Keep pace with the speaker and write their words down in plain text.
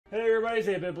Hey everybody, it's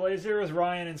 8-Bit Blaze here with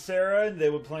Ryan and Sarah. They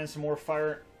would play some more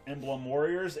Fire Emblem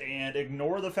Warriors, and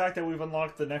ignore the fact that we've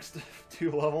unlocked the next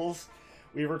 2 levels.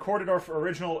 We recorded our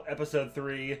original episode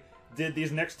 3, did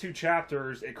these next 2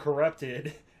 chapters, it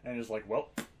corrupted, and it's like,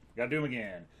 well, gotta do them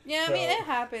again. Yeah, I mean, it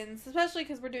happens, especially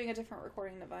because we're doing a different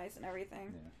recording device and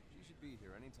everything. Yeah. You should be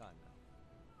here anytime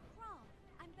now.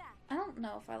 I'm back. I don't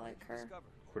know if I like her.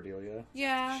 Cordelia?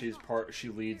 Yeah. She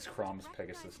leads Crom's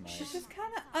Pegasus Knights. She's just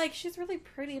kind of, like, she's really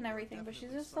pretty and everything, but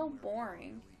she's just so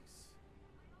boring.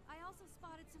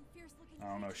 I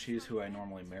don't know, she's who I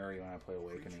normally marry when I play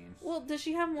Awakening. Well, does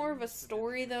she have more of a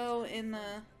story, though, in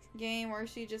the game, or is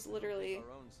she just literally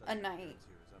a knight?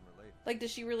 Like,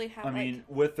 does she really have, I mean,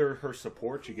 with her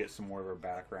support, you get some more of her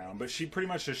background, but she pretty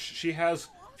much just,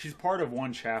 she's part of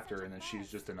one chapter, and then she's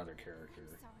just another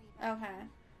character. Okay.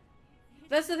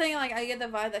 That's the thing, like, I get the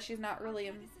vibe that she's not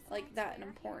really, like, that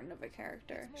important of a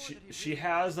character. She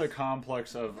has a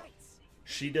complex of,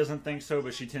 she doesn't think so,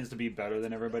 but she tends to be better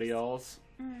than everybody else.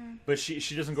 Mm. But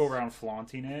she doesn't go around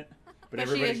flaunting it. But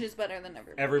everybody, she is just better than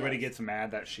everybody Everybody else. gets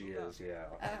mad that she is, yeah.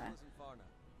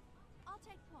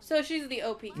 So she's the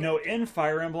OP character. No, in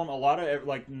Fire Emblem, a lot of,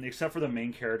 like, except for the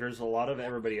main characters, a lot of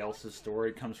everybody else's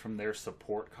story comes from their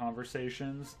support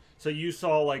conversations. So you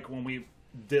saw, like, when we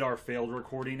did our failed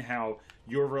recording, how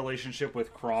your relationship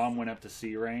with Crom went up to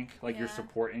C rank, like your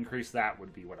support increased. That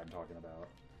would be what I'm talking about.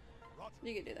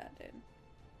 You could do that, dude.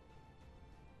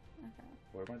 Okay.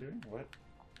 What am I doing? What?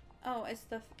 Oh, it's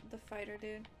the fighter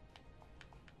dude.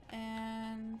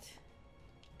 And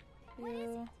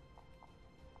you.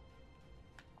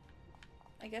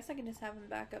 I guess I can just have him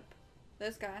back up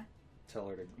this guy. Tell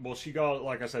her to. Well, she got,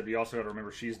 like I said, you also got to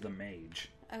remember she's the mage.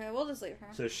 Okay, we'll just leave her.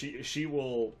 So she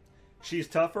will. She's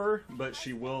tougher, but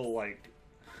she will, like,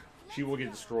 she will get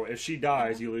destroyed. If she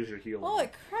dies, you lose your healing. Holy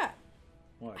crap!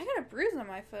 What? I got a bruise on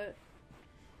my foot.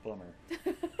 Bummer.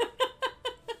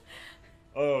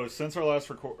 Oh, since our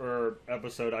last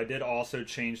episode, I did also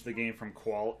change the game from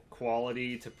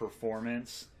quality to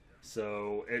performance.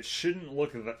 So it shouldn't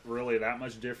look really that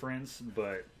much difference,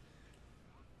 but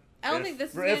I don't think this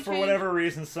is gonna if for whatever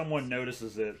reason someone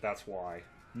notices it, that's why.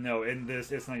 No, in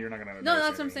this, it's not. You're not gonna. No,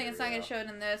 that's what I'm saying. It's not gonna show it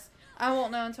in this. I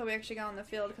won't know until we actually go on the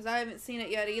field because I haven't seen it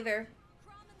yet either.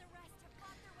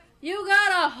 You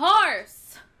got a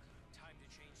horse. Time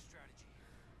to change strategy.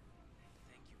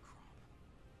 Thank you, Crom.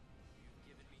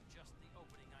 You've given me just the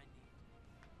opening I need.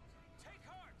 Take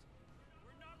heart.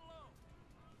 We're not alone.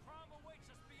 Crom awaits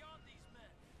us beyond these men.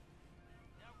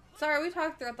 Sorry, we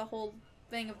talked throughout the whole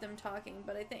thing of them talking,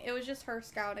 but I think it was just her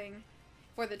scouting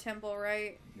for the temple,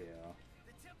 right? Yeah.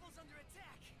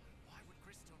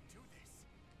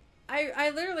 I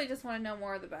literally just want to know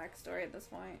more of the backstory at this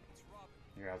point.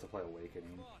 You're gonna have to play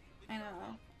Awakening. I know.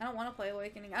 I don't want to play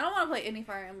Awakening. I don't want to play any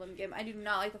Fire Emblem game. I do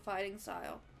not like the fighting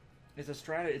style.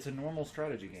 It's a normal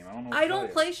strategy game. I don't know. I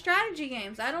don't play strategy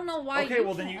games. I don't know why. Okay,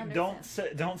 well then you don't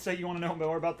say you want to know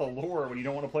more about the lore when you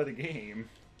don't want to play the game.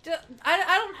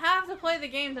 I don't have to play the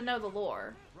game to know the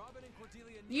lore.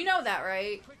 You know that,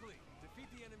 right?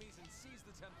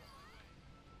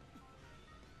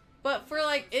 But for,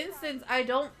 like, instance, I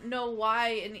don't know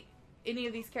why any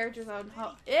of these characters on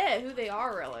who they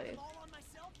are, really.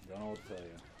 Don't know what to tell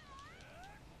you.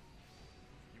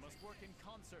 You must work in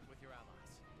concert with your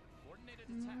allies. Coordinated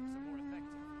attacks are more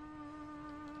effective.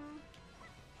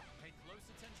 Pay close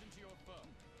attention to your foe.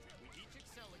 We each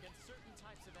excel against certain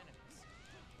types of enemies.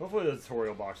 Hopefully the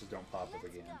tutorial boxes don't pop up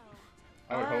again.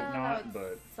 I would hope not,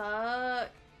 but...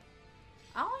 Suck.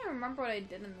 I don't even remember what I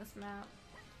did in this map.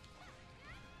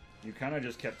 You kind of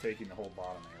just kept taking the whole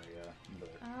bottom area,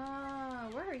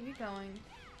 but... where are you going?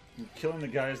 You're killing the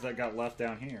guys that got left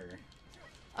down here.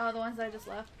 Oh, the ones I just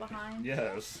left behind?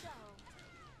 Yes.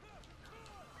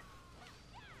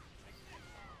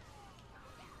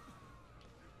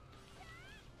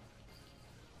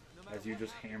 As you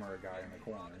just hammer a guy in the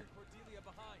corner.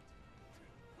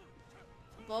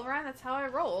 Well, Ryan, that's how I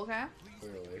roll, okay?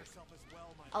 Clearly.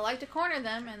 I like to corner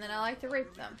them, and then I like to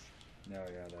rape them. No,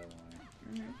 yeah, that one.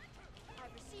 Mm-hmm.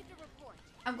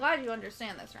 I'm glad you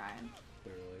understand this, Ryan.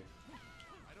 Clearly.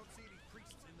 I don't see any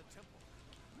priests in the temple.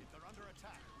 If they're under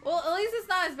attack. Well, at least it's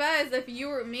not as bad as if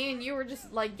me and you were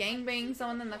just, like, gangbanging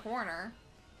someone in the corner.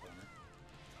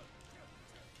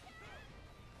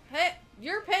 Hey,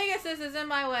 your Pegasus is in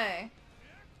my way.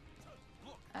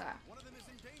 Okay. One of them is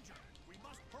in danger. We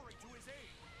must hurry to his aid.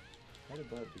 How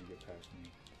did that get past me?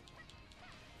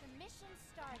 The mission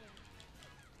started.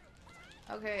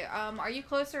 Okay, are you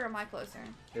closer or am I closer?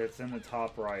 It's in the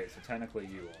top right, so technically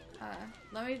you are.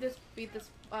 Let me just beat this,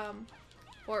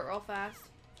 fort real fast.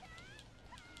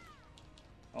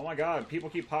 Oh my god, people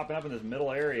keep popping up in this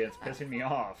middle area. It's pissing me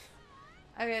off.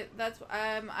 Okay, that's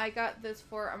I got this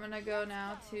for. I'm gonna go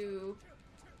now to.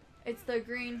 It's the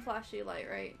green flashy light,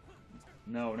 right?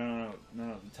 No,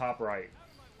 the top right.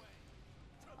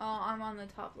 Oh, I'm on the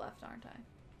top left, aren't I?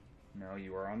 No,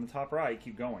 you are on the top right.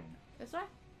 Keep going. This way?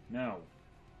 No.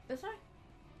 This way?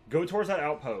 Go towards that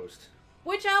outpost.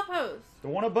 Which outpost? The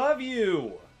one above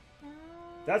you.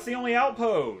 That's the only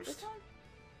outpost. This one?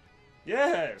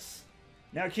 Yes.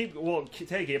 Now take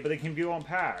it, but they can go on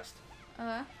past. Okay.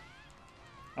 I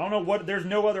don't know what. There's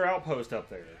no other outpost up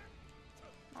there.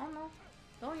 I don't know.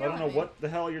 Don't So I yell don't know at me. what the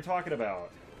hell you're talking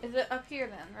about. Is it up here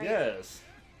then, right? Yes.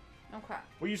 Okay.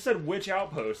 Well, you said which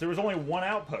outpost? There was only one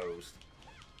outpost.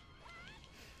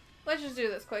 Let's just do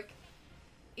this quick.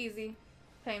 Easy.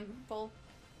 Painful.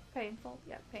 Painful?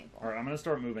 Yeah, painful. Alright, I'm gonna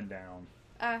start moving down.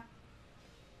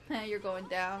 You're going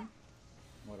down.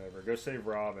 Whatever. Go save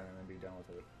Robin and then be done with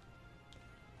it.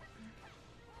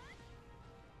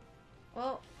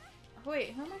 Well,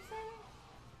 wait, who am I saving?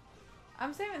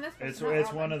 I'm saving this person. It's not it's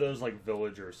Robin. one of those like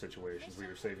villager situations where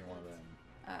you're saving one of them.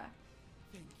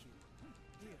 Thank you.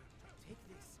 Here, take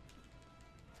this.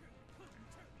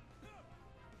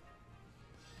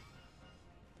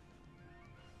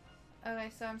 Okay,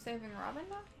 so I'm saving Robin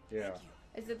now? Yeah.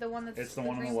 Is it the one that's It's the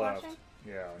one on the green left. flashing?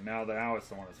 Yeah. Now it's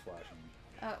the one that's flashing.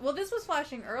 Well, this was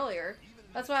flashing earlier.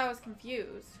 That's why I was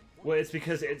confused. Well, it's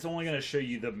because it's only gonna show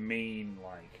you the main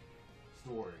like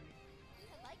story.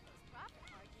 I like those profit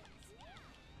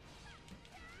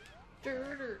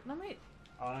margins. Let me.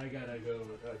 I gotta go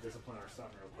discipline our son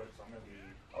real quick, so I'm gonna be.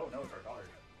 Oh no, it's our daughter.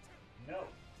 No,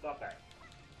 stop that.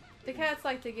 The cats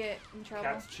like to get in trouble.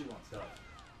 Cats chew on stuff.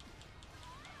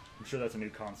 I'm sure that's a new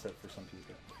concept for some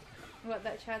people. What,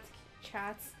 that chats?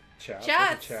 Chat. Chats!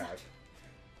 What's a chat.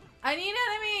 I need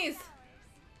enemies!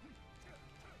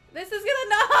 This is gonna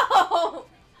no!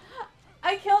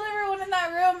 I killed everyone in that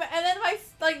room, and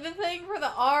then the thing for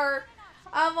the R,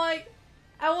 I'm like,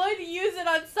 I wanted to use it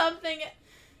on something.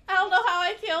 I don't know how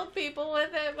I killed people with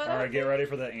it, but Alright, get ready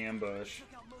for the ambush.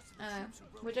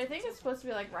 which I think is supposed to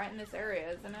be like right in this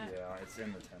area, isn't it? Yeah, it's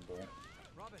in the temple.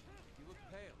 Robin, you look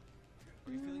pale.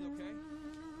 Are you feeling okay?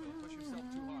 Don't push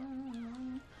yourself too hard.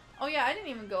 Oh yeah, I didn't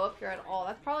even go up here at all.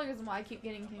 That's probably the reason why I keep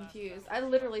getting confused. I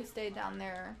literally stayed down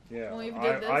there Yeah, when we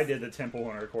did this. I did the temple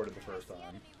when I recorded the first time.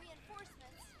 Enemy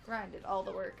reinforcements. Ryan did all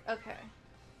the work. Okay.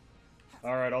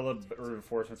 Alright, all the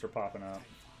reinforcements are popping up.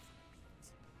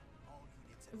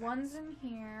 One's in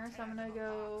here, so I'm gonna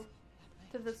go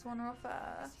to this one real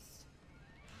fast.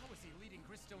 How is he leading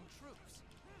Gristone troops?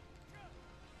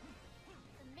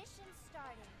 The mission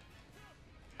started.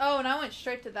 Oh, and I went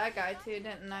straight to that guy too,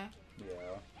 didn't I?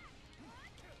 Yeah.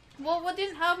 Well, what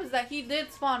didn't help is that he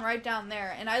did spawn right down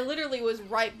there, and I literally was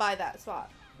right by that spot.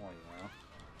 Well, yeah.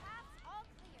 Paths all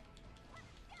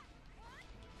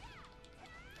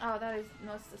clear. Oh, that is the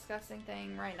most disgusting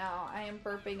thing right now. I am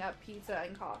burping up pizza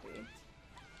and coffee.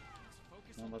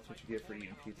 Well, that's what you get for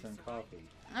eating pizza and coffee.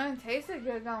 I mean, it tasted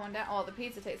good going down. Well, the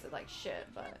pizza tasted like shit,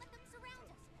 but Let them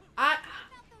surround us.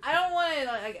 I don't want to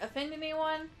like offend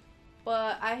anyone,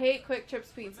 but I hate Quick Trip's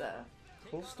pizza.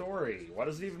 Cool story. Why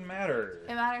does it even matter?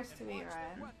 It matters to me,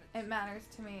 Ryan. It matters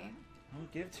to me. I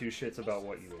don't give two shits about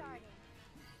what you eat.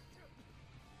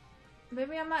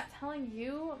 Maybe I'm not telling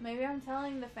you. Maybe I'm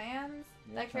telling the fans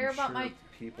Well, that care I'm about sure my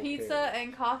people pizza care.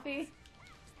 and coffee.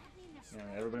 Yeah,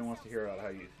 everybody wants to hear about how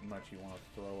much you want to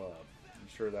throw up. I'm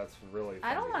sure that's really fun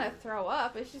I don't want hear. to throw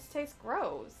up. It just tastes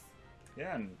gross.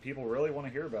 Yeah, and people really want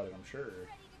to hear about it, I'm sure. Ready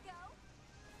to go?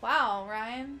 Wow,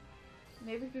 Ryan.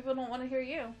 Maybe people don't want to hear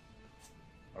you.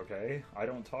 Okay? I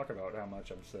don't talk about how much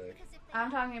I'm sick. Because if they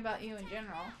I'm talking about you in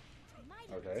general. might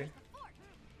Okay. take the fort.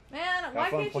 Man, Have why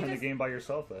fun can't you playing just the game by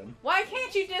yourself then. Why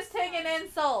can't you just take an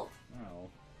insult? No.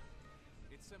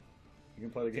 It's simple. You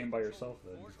can play the game by yourself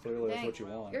then. 'Cause clearly that's Dang, what you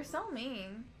want. You're so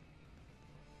mean.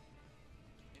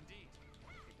 Indeed.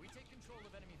 If we take control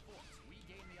of enemy forts, we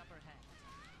gain the upper hand.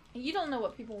 You don't know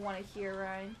what people want to hear,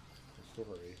 Ryan. The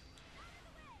story.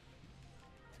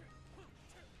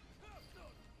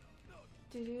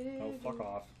 Oh, fuck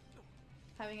off.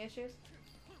 Having issues?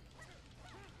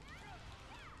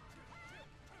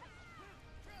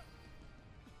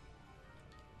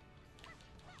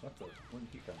 What the? Where did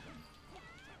he come from?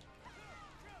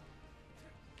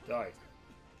 Die.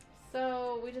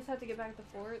 So, we just have to get back to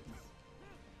forts?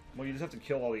 Well, you just have to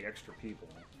kill all the extra people.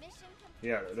 Mission complete.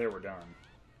 Yeah, they were done.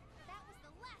 That was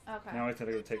the last. Okay. Now I have to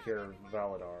go take care of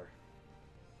Valadar.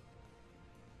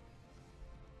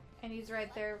 And he's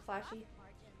right there, flashy.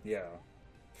 Margins. Yeah.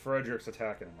 Frederick's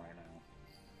attacking him right now.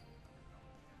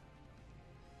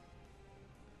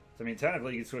 I mean,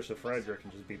 technically, you could switch to Frederick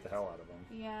and just beat the hell out of him.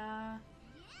 Yeah.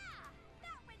 That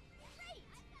went great.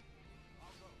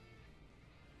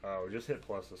 Oh, just hit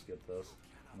plus to skip this.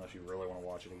 Unless you really want to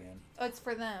watch it again. Oh, it's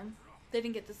for them. They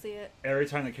didn't get to see it. Every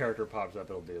time the character pops up,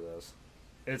 it'll do this.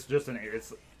 It's just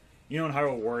you know in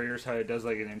Hyrule Warriors how it does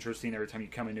like an intro scene every time you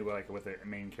come into like with a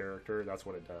main character. That's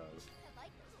what it does. I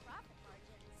like those profit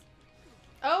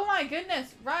margins. Oh my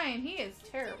goodness, Ryan, he is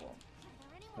terrible.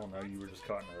 Well, no, you were just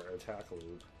caught in an attack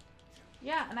loop.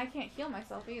 Yeah, and I can't heal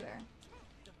myself either.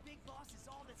 The big boss is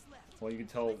all that's left. Well, you can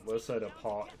tell Lissa to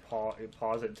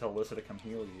pause it and tell Lissa to come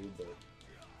heal you, but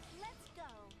Let's go.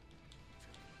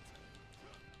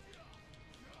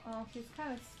 Oh, he's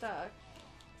kind of stuck.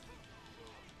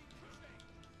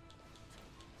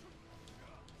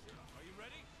 Are you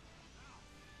ready?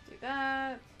 Do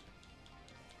that.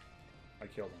 I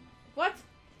killed him. What?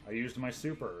 I used my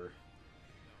super.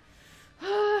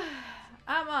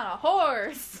 I'm on a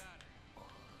horse.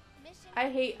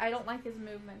 Mission I don't like his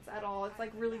movements at all. It's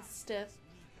like really stiff.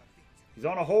 He's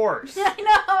on a horse! I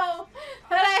know!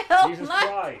 But I don't Jesus like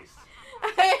Christ!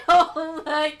 I don't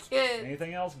like it.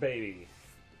 Anything else, baby?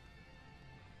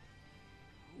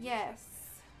 Yes.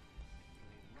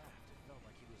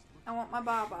 I want my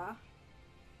baba.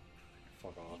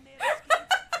 Fuck off. He may have escaped.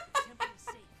 The temple is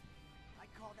safe. I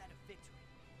call that a victory.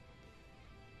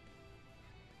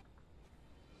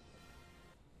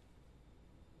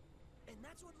 And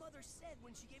that's what Mother said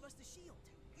when she gave us the shield.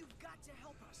 You've got to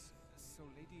help us. So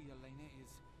Lady Elena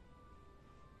is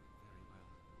very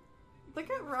well. Look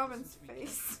at Robin's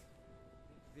face.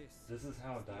 This is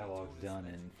how dialogue's done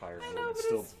in Fire I Emblem. know, but It's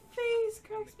still his face and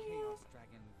cracks the me up. Chaos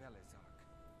Dragon Velizark.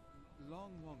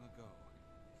 Long, long ago,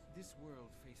 this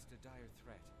world faced a dire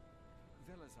threat.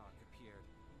 Velizark appeared,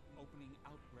 opening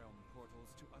outrealm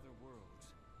portals to other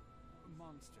worlds.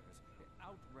 Monsters,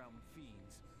 outrealm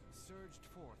fiends, surged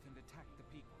forth and attacked the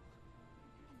people.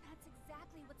 And that's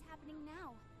exactly what's happening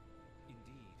now.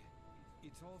 Indeed.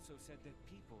 It's also said that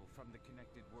people from the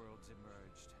connected worlds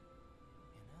emerged.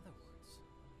 In other words,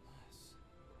 us.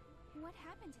 What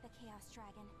happened to the Chaos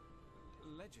Dragon?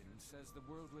 Legend says the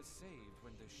world was saved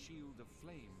when the Shield of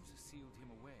Flames sealed him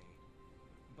away.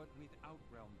 But with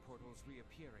outrealm portals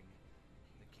reappearing,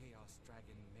 the Chaos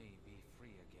Dragon may be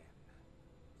free again.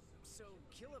 So,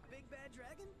 kill a big bad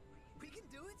dragon? We can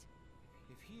do it?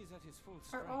 If he is at his full Are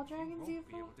strength, all dragons you won't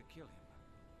be evil? able to kill him.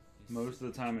 His most of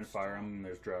the time in signature Fire strong. Emblem,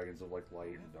 there's dragons of like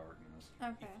light and darkness.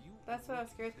 Okay, If you that's what I was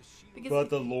awake curious. the shield Because But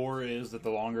the lore is that the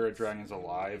longer a dragon's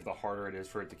alive, the harder it is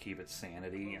for it to keep its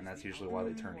sanity, and that's usually why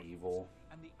they turn evil.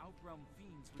 and the outrealm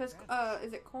fiends would Because vanish.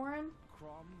 is it Corin?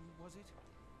 Crom, was it?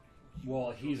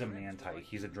 Well, he's a man-type.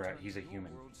 He's a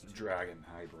human dragon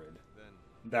hybrid.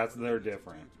 That's they're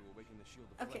different.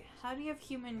 Okay, how do you have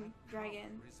human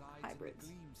dragon Resides in the hybrids?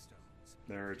 Gleamstones.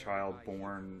 They're a child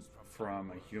born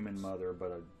from a human mother,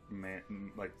 but a man,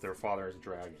 like their father is a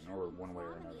dragon, or one way or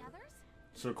Mom and the another. others?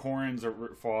 So Corin's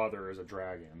father is a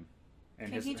dragon,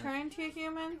 and Can he turn into a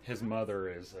human? his mother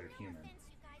is a human. No offense,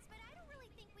 you guys, but I don't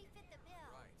really think we fit the bill.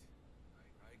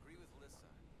 Right. I agree with Lissa.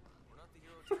 We're not the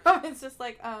hero It's just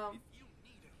like You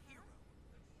need a hero.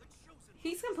 The chosen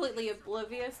he's completely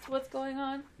oblivious to what's going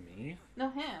on. Me? No,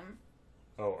 him.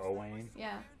 Oh, Owain.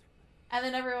 Yeah. And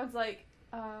then everyone's like,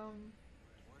 What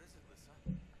is it,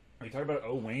 Lissa? Are you talking about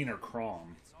Owain or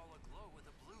Crom? It's all aglow with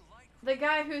a blue light. the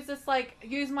guy who's just like,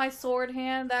 use my sword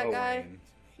hand, that guy. Owain.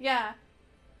 Yeah.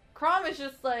 Crom is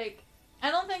just like, I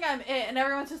don't think I'm it. And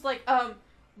everyone's just like,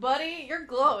 buddy, you're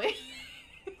glowing.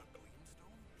 A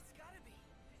Gleamstone? It's gotta be.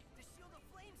 The shield of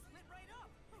flames lit right up.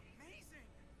 Amazing.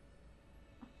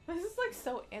 This is like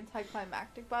so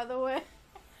anticlimactic, by the way.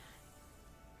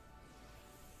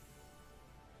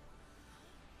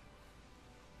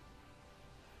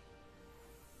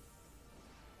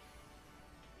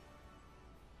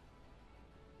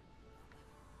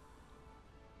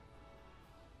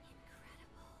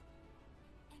 Incredible.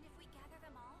 And if we gather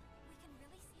them all, we can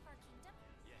really save our kingdom?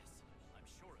 Yes, I'm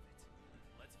sure of it.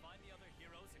 Let's find the other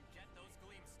heroes and get those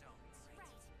Gleamstones.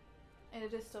 Right. And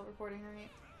it is still recording,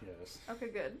 right? Yes. Okay,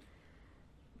 good.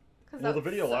 'Cause Well, that the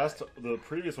video sucked. the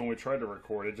previous one we tried to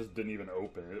record, it just didn't even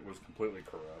open. It was completely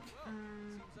corrupt.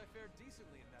 Seems I fared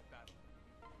decently in that battle.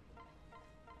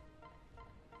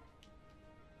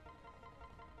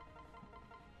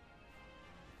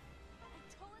 And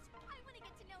Tolas, I want to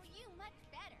get to know you much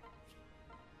better.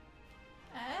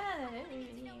 Ah. I want to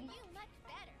get to know you much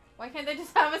better. Why can't they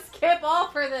just have a skip all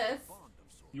for this? Bond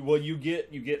of sorts. Well, you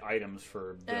get items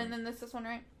for them. And then this one,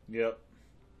 right? Yep.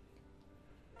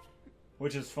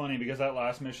 Which is funny because that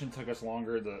last mission took us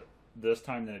longer this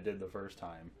time than it did the first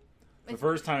time. The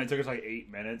first time it took us like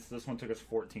 8 minutes. This one took us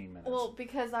 14 minutes. Well,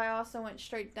 because I also went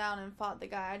straight down and fought the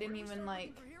guy. I didn't even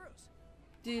like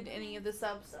do any of the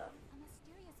sub stuff. A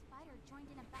mysterious fighter joined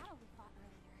in a battle we fought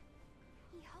earlier.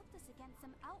 He helped us against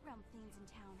some Outrealm fiends in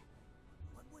town.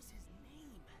 What was his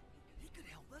name? He could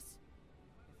help us.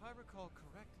 If I recall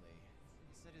correctly,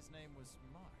 he said his name was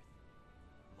Marth.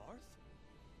 Marth?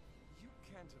 You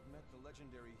can't have met the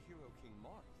legendary hero King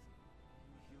Marth.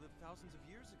 He lived thousands of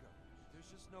years ago. There's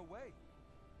just no way.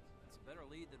 That's a better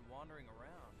lead than wandering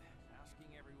around, asking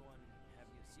everyone, have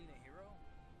you seen a hero?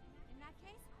 In that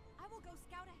case, I will go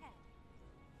scout ahead.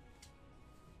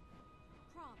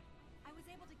 Crom, I was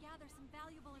able to gather some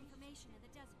valuable information in the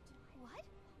desert. What?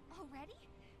 Already?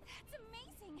 That's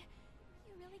amazing!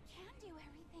 You really can do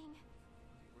everything.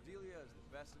 Cordelia is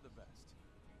the best of the best.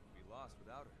 We'd be lost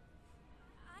without her.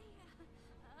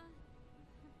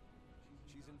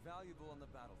 She's invaluable on the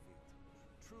battlefield.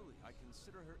 Truly, I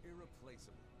consider her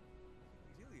irreplaceable.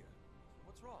 Cordelia,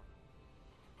 what's wrong?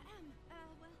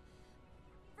 Well,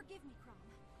 forgive me, Crom.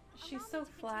 She's so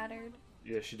flattered.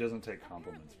 Yeah, she doesn't take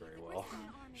compliments very well.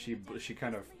 She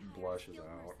kind of blushes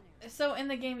out. So in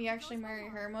the game, you actually marry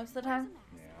her most of the time.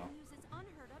 Yeah. Uses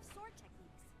unheard of sword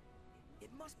techniques. It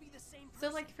must be the same So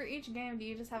person. like for each game, do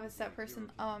you just have a set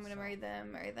person? Oh, I'm gonna marry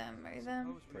them, marry them, marry them.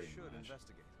 Suppose we Pretty should much.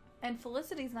 investigate. And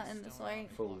Felicity's not in this, right?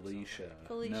 Felicia.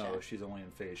 Felicia. No, she's only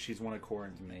in Phase. She's one of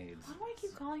Corin's maids. Why do I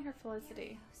keep calling her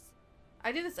Felicity?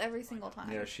 I do this every single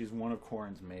time. Yeah, she's one of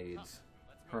Corin's maids.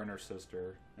 Her and her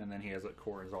sister. And then he has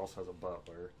Corin also has a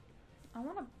butler. I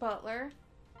want a butler.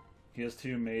 He has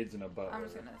 2 maids and a butler. I'm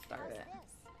just gonna start How's it.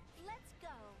 this? Let's go.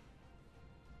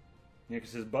 Yeah,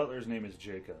 because his butler's name is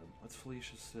Jacob. What's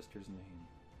Felicia's sister's name?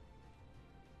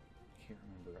 I can't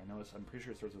remember. I know I'm pretty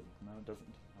sure it starts with... No, it doesn't.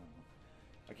 I don't know.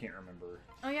 I can't remember.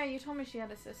 Oh yeah, you told me she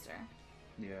had a sister.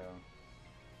 Yeah.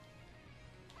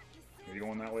 Are you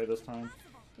going that way this time?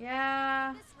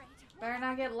 Yeah. Better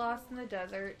not get lost in the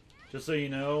desert. Just so you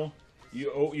know,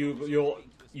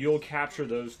 you'll capture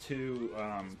those 2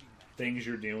 things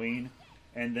you're doing,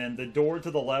 and then the door to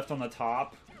the left on the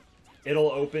top,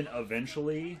 it'll open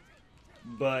eventually,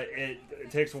 but it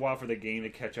takes a while for the game to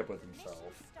catch up with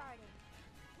himself.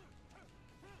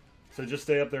 So just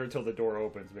stay up there until the door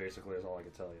opens, basically, is all I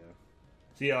can tell you.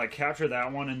 So yeah, like, capture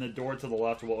that one, and the door to the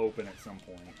left will open at some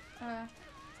point.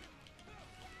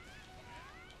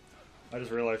 I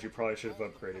just realized you probably should have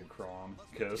upgraded Crom,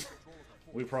 because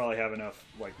we probably have enough,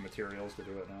 like, materials to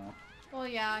do it now. Well,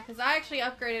 yeah, because I actually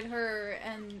upgraded her,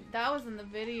 and that was in the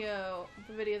video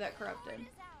that corrupted.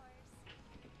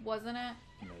 Wasn't it?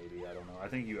 Maybe, I don't know. I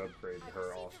think you upgraded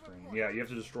her off screen. Yeah, you have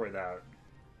to destroy that.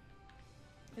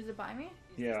 Is it by me?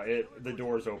 Yeah, the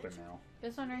door's open now.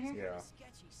 This one right here? Yeah.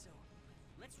 Sketchy, so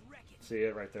let's wreck it. See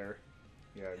it right there?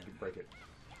 Yeah, you break it.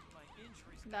 My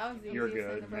injuries. That was the You're easiest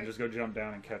thing good. to Now break. just go jump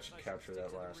down and capture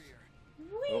that last. Whee!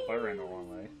 Oh, I ran the wrong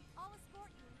way. I'll escort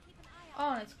you and keep an eye Oh,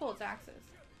 out. and it's cool. It's axes.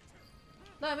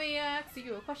 Let me ask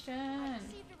you a question.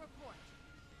 Received a report.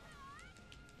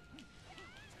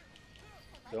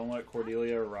 Don't let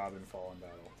Cordelia or Robin fall in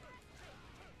battle.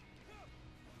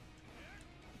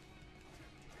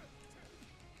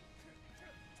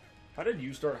 How did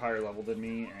you start higher level than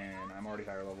me, and I'm already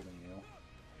higher level than you?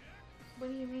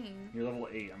 What do you mean? You're level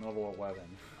 8, I'm level 11.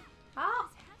 How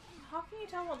can you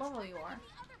tell what level you are?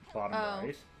 Bottom Oh.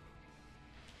 right.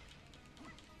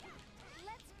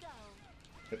 Let's go.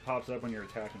 It pops up when you're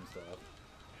attacking stuff.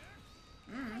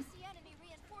 I see enemy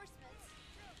reinforcements.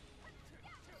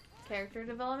 Character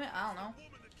development? I don't know.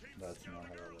 That's not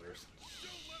how that works.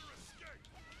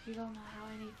 You don't know how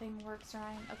anything works,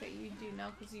 Ryan. Okay, you do know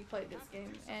because you played this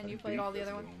game and you I played beat all the this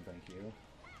other ones. game, thank you.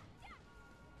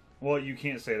 Well, you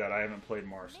can't say that. I haven't played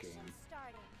Mars game. Mission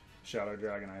starting. Shadow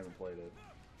Dragon, I haven't played it.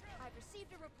 I've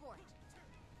received a report.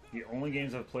 The only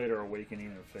games I've played are Awakening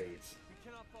and Fates. We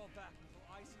cannot fall back until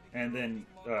I see the And hero then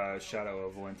King Marth. Shadow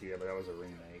of Valentia, but that was a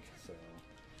remake, so...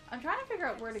 I'm trying to figure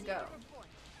out where to go. Report.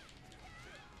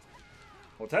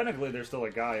 Well, technically, there's still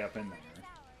a guy up in there.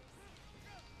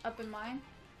 Up in mine?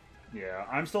 Yeah,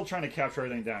 I'm still trying to capture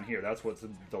everything down here. That's what's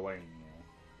delaying me.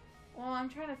 Well, I'm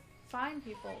trying to find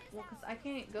people. Well, because I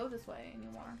can't go this way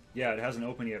anymore. Yeah, it hasn't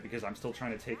opened yet because I'm still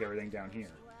trying to take everything down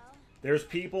here. There's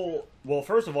people... Well,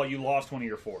 first of all, you lost one of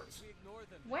your forts.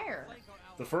 Where?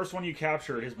 The first one you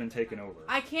captured has been taken over.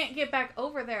 I can't get back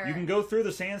over there. You can go through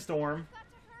the sandstorm.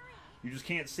 You just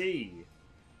can't see.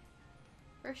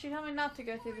 First, she told me not to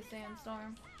go through the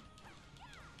sandstorm.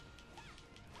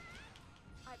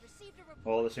 I've received a report.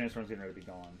 Well, the sandstorm's getting ready to be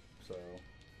gone, so...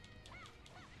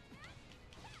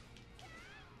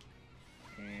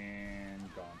 And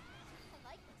gone. I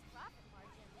like those profit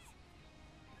margins.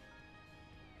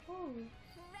 Oh,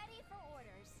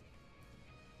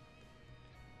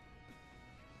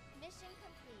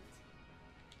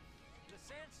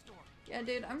 sandstorm. Yeah,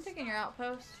 dude, I'm taking your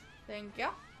outpost. Thank you.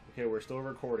 Okay, we're still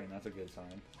recording. That's a good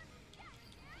sign.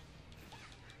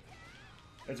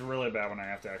 It's really bad when I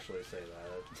have to actually say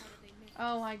that.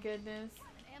 Oh my goodness.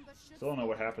 An ambush should Still don't know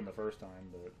what happened the first time,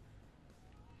 but...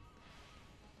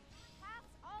 paths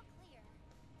all clear.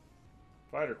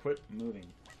 Fighter, quit moving.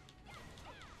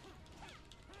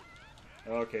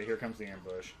 Okay, here comes the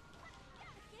ambush.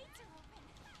 Gates are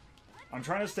open. I'm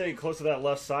trying to stay close to that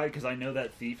left side because I know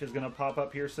that thief is going to pop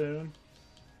up here soon.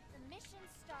 The mission's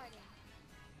starting.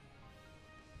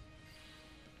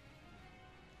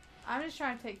 I'm just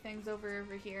trying to take things over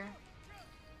here.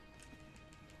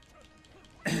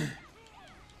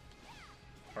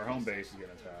 Our home base is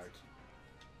getting attacked.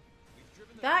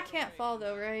 That can't fall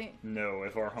though, right? No,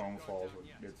 if our home falls,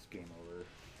 it's game over.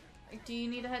 Do you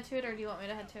need to head to it, or do you want me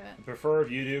to head to it? I prefer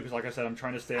if you do, because like I said, I'm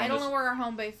trying to stay on I don't this... know where our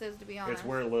home base is, to be honest. It's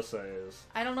where Lissa is.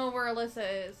 I don't know where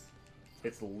Alyssa is.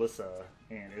 It's Lissa,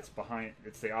 and it's behind...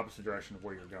 It's the opposite direction of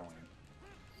where you're going.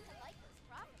 I like those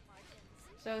profit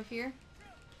margins. So here?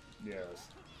 Yes.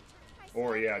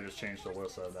 Or, yeah, just change to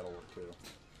Lissa. That'll work, too.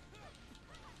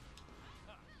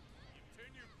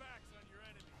 Turn your backs on your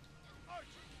enemy. Archers,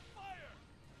 fire!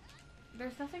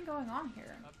 There's nothing going on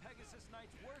here. A Pegasus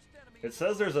Knight's worst enemy. It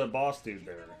says there's a boss dude Keep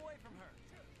there. him away from her.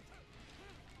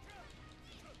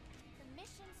 The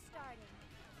mission's starting.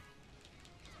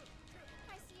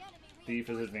 I see enemy Thief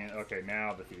is reinforcements. advanced. Okay,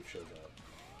 now the thief shows up.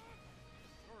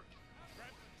 Hurry, grab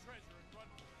the treasure and run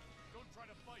for it. Don't try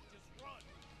to fight, just run.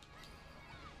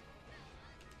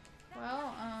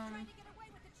 Well, Trying to get away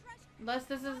with the treasure. unless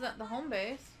this is the home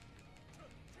base.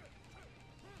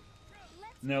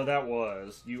 Let's No, that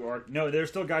was. You are... No, there's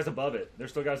still guys above it.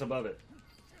 There's still guys above it.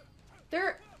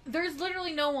 There's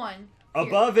literally no one. Here.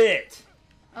 Above it!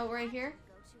 Oh, right here?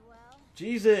 go too well.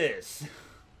 Jesus!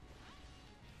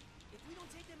 If we don't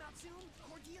take them out soon,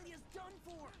 Cordelia's done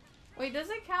for. Wait, does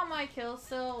it count my kills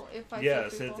still if I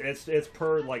Yes, kill people? it's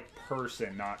per, like,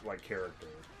 person, not, like, character.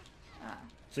 Ah.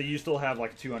 So you still have,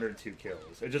 like, 202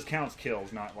 kills. It just counts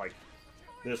kills, not, like,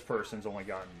 this person's only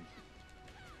gotten...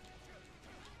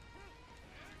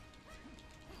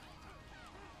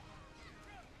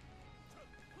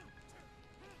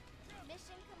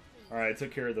 Mission complete. Alright, I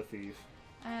took care of the thief.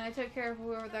 And I took care of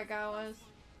whoever that guy was.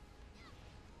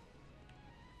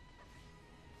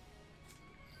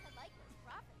 I like those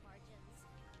profit margins.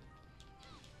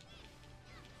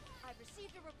 I've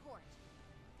received a report.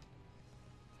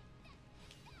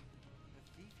 The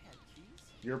thief had keys?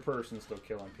 Your person's still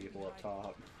killing people up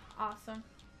top. Awesome.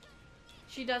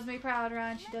 She does me proud,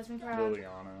 Ryan. She does me proud.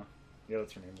 Liliana. Yeah,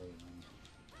 that's her name, Liliana.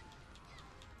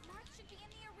 Mark should be in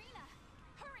the arena.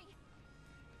 Hurry!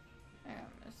 Yeah,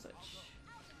 I'm gonna switch.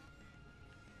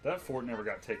 That fort never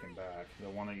got taken back. The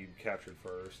one that you captured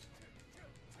first.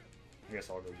 I guess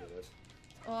I'll go get it.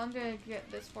 Well, I'm gonna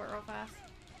get this fort real fast. The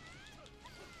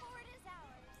fort is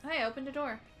ours. Hey, I opened a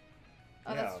door.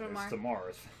 Oh, yeah, that's from it's Mark. to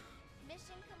Marth.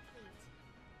 Mission complete.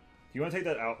 You want to take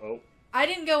that out? Oh, I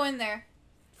didn't go in there.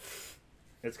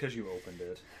 it's because you opened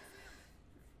it.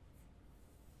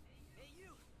 Hey, you!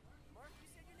 Mark, you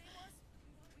said your name was?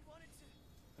 We wanted to...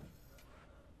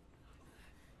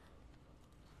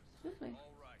 Excuse me.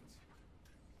 All right.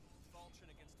 Falchion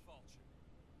against Falchion.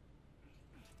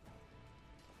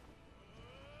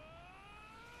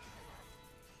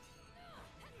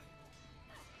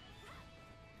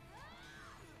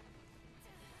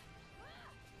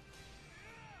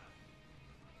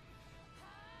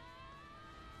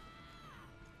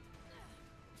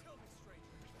 Tell me,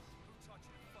 stranger, who taught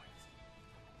you to fight?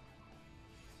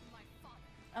 My father.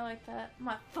 I like that.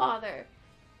 My father.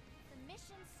 The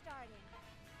mission's starting.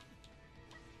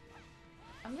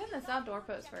 I'm getting this outdoor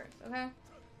post first, okay?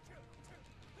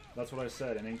 That's what I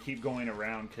said, and then keep going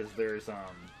around because there's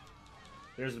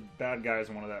bad guys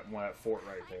in one of that fort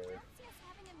right I there. don't see us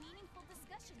having a meaningful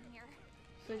discussion here.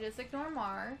 So just ignore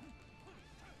Mar.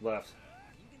 Left.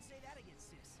 You can say that again,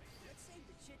 sis. Let's save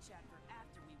the chit-chat for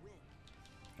after we win.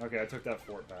 Okay, I took that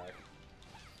fort back.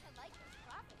 I like those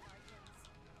profit margins.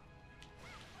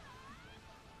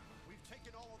 We've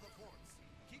taken all of the forts.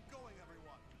 Keep going,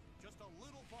 everyone. Just a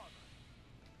little farther.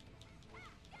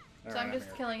 So I'm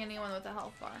just killing anyone with a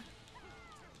health bar.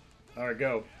 Alright,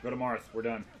 go. Go to Marth. We're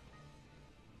done.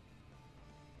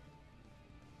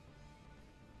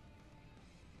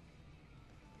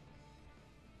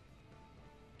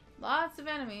 Lots of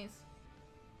enemies.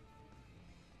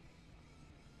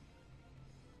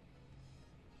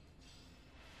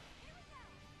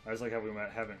 I just like how we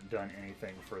haven't done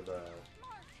anything for the...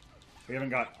 We haven't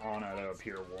got Anna to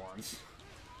appear once.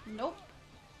 Nope.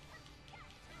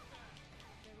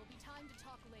 There will be time to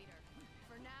talk later.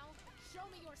 For now, show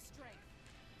me your strength.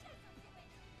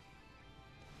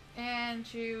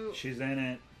 didn't you? She's in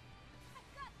it.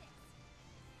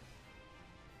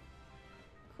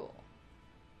 Cool.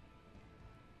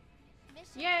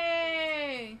 Mission.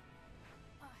 Yay!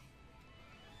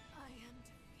 I am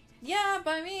defeated. Yeah,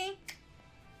 by me.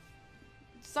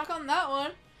 Suck on that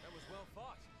one. That was well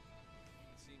fought.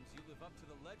 It seems you live up to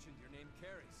the legend your name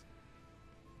carries.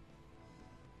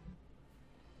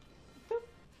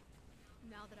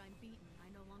 Now that I'm beaten, I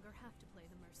no longer have to play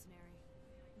the mercenary.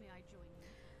 May I join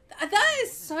you? That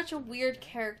is such a weird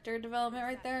character development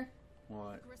right there.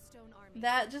 What? Gristone Army.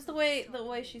 That just the way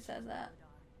she says that.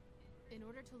 In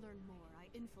order to learn more, I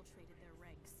infiltrated their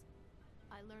ranks.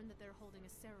 I learned that they're holding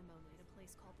a ceremony at a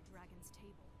place called the Dragon's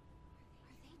Table.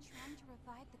 Are they trying to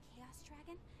revive the Chaos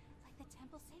Dragon, like the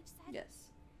Temple Sage said?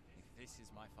 Yes. If this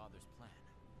is my father's plan,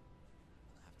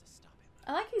 I'll have to stop him.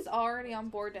 I like he's already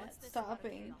on board at What's this about a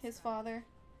stopping chaos his dragon? father.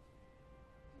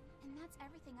 And that's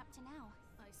everything up to now.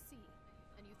 I see.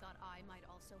 And you thought I might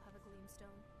also have a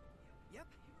gleamstone? Yep,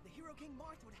 the Hero King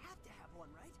Marth would have to have one,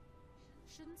 right?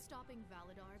 Shouldn't stopping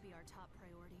Validar be our top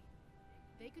priority?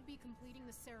 They could be completing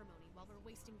the ceremony while we're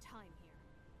wasting time here.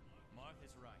 Marth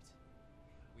is right.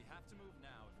 We have to move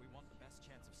now if we want the best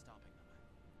chance of stopping them.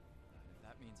 And if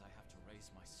that means I have to raise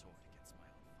my sword against my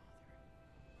own father.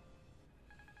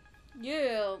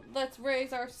 Yeah, let's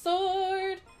raise our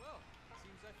sword. Well,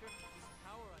 seems like this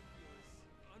power I feel is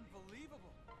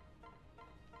unbelievable.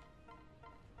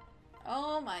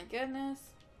 Oh my goodness.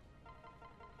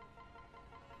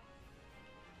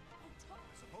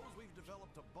 Suppose we've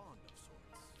developed a bond of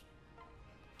sorts.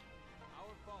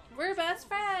 Our bond. We're best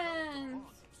friends.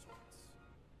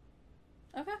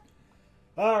 Okay.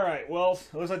 All right. Well,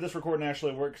 it looks like this recording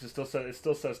actually works. It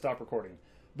still says stop recording.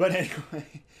 But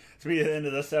anyway, it's be the end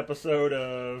of this episode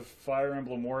of Fire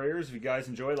Emblem Warriors. If you guys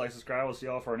enjoyed, like, subscribe. We'll see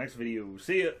y'all for our next video.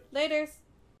 See ya.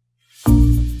 Laters.